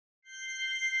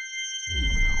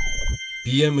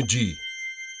BMG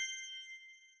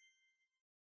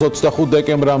 25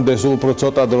 დეკემბრამდე სუფრა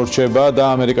ცოტა რჩება და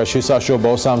ამერიკაში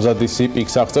საშობაო სამზადისი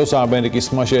პიკს აღწევს ამერიკის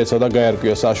ხმა შეეცადა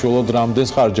გაერკვია საშუალოდ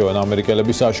რამდენს ხარჯავენ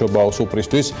ამერიკელები საშობაო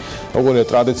სუფრისთვის, როგორია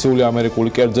ტრადიციული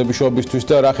ამერიკული კერძები შობისთვის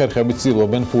და რა ხერხებით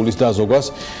ცდილობენ ფულის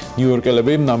დაზოგვას.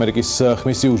 ნიუ-იორკელები ამერიკის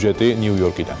ხმის სიუჟეტი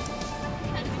ნიუ-იორკიდან.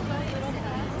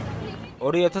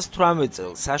 2018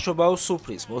 წელს საშობაო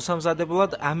სუფრის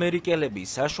მოსამზადებლად ამერიკელები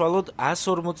საშუალოდ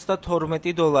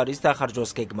 $152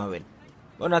 დახარჯვას გეგმავენ.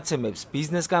 მონაცემებს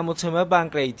ბიზნეს გამოცემა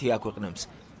ბანკრეითი აქვეყნებს.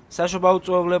 საშობაო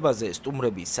წვევლებაზე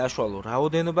სტუმრების საშუალო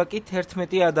რაოდენობა კი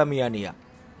 11 ადამიანია.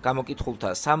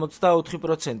 გამოკითხულთა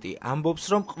 64% ამბობს,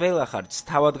 რომ ყველა ხარჯს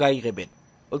თავად გაიღებენ.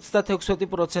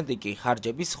 36% კი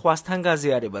ხარჯების სხვასთან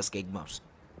გაზიარებას გეგმავს.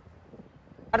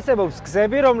 არსებობს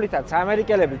გზები, რომლითაც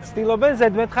ამერიკელები ცდილობენ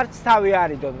ზედმეტ ხარჯს თავი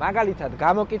არიდონ. მაგალითად,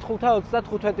 გამოკითხულთა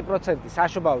 35%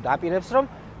 საშობაოდ აპირებს, რომ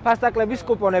ფასტაკლების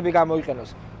კუპონები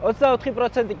გამოიყენოს.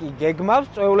 24% კი გეგმავს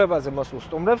წვევლებაზე მოსულ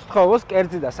სტუმრებს თხოვოს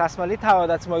კერძი და სასმელი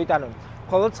თავადაც მოიტანონ.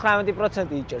 ხოლო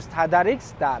 19% იჭერს თადარიგს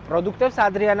და პროდუქტებს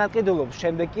ადრიანად ყიდულობს,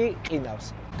 შემდეგ კი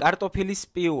ყინავს. კარტოფილის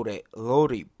პიურე,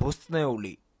 ლორი,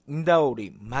 ბოსტნეული, ინდაური,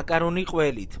 მაკარონი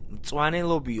ყველით, მწვანე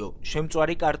ლობიო,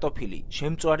 შემწვარი კარტოფილი,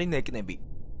 შემწვარი ნეკნები.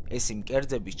 ეს იმ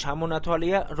კერძების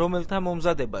ჩამონათვალია, რომელთა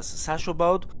მომზადებას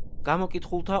საშობაოდ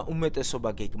გამოკითხულთა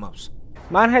უმეტესობა გეგმავს.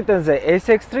 მანჰეტენზე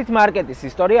ესექს სტრით მარკეტის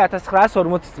ისტორია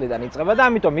 1940 წლიდან იწყება და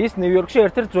ამიტომ ის ნიუ-იორკში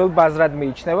ერთ-ერთ ძველ ბაზრად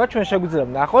მიიჩნევა. ჩვენ შეგვიძლია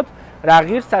ვნახოთ, რა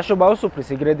ღირს საშობაო სუფრის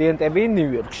ინგრედიენტები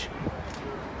ნიუ-იორკში.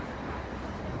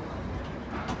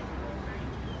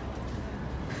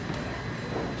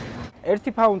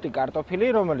 ერთი ფაუნტი კარტოფილი,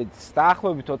 რომელიც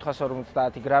დაახლოებით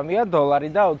 450 გრამია,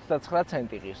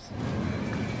 $1.29 ღირს.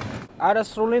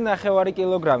 არასრული ნახევარი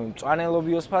კილოგრამი მწვანე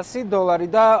ლობიოს ფასი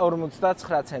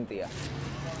 $1.59.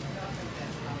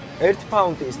 1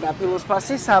 ფაუნტი სტაფილოს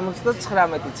ფასი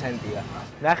 79 ცენტია.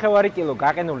 ნახევარი კილო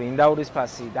გაყინული ინდაურის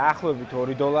ფასი დაახლოებით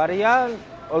 $2-ია,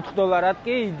 $4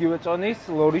 კი იგივე წონის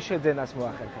ლორის შეძენას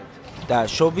მოახერხებთ. და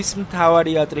შობის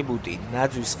მთავარი ატრიბუტი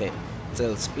ნაძვის ხე.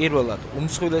 წელს პირველად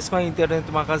უმსხვილესმა ინტერნეტ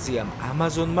მაღაზიამ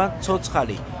Amazon-მა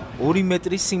ცოცხალი 2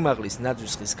 მეტრის სიმაღლის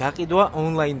ნაძვის ხის გაყიდვა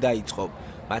ონლაინ დაიწყო.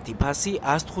 მათი ფასი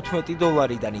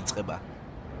 $115-დან იწყება.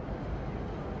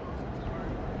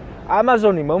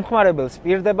 Amazon-ი მომხმარებელს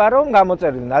პირდება, რომ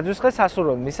გამოწერილ ნაძვის ხეს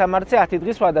სასურველ მისამართზე 10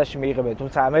 დღის ვადაში მიიღებენ,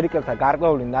 თუმცა ამერიკელთა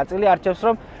გარკვეული ნაწილი არჩევს,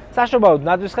 რომ საშობაოდ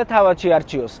ნაძვის ხე თავად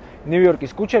შეარჩიოს.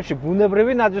 ნიუ-იორკის ქუჩებში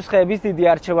ბუნებრივი ნაძვის ხეების დიდი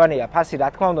არჩევანია. ფასი, რა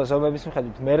თქმა უნდა, ზომების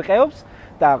მიხედვით მერყეობს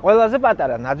და ყველაზე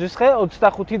პატარა ნაძვის ხე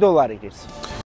 $25 ღირს.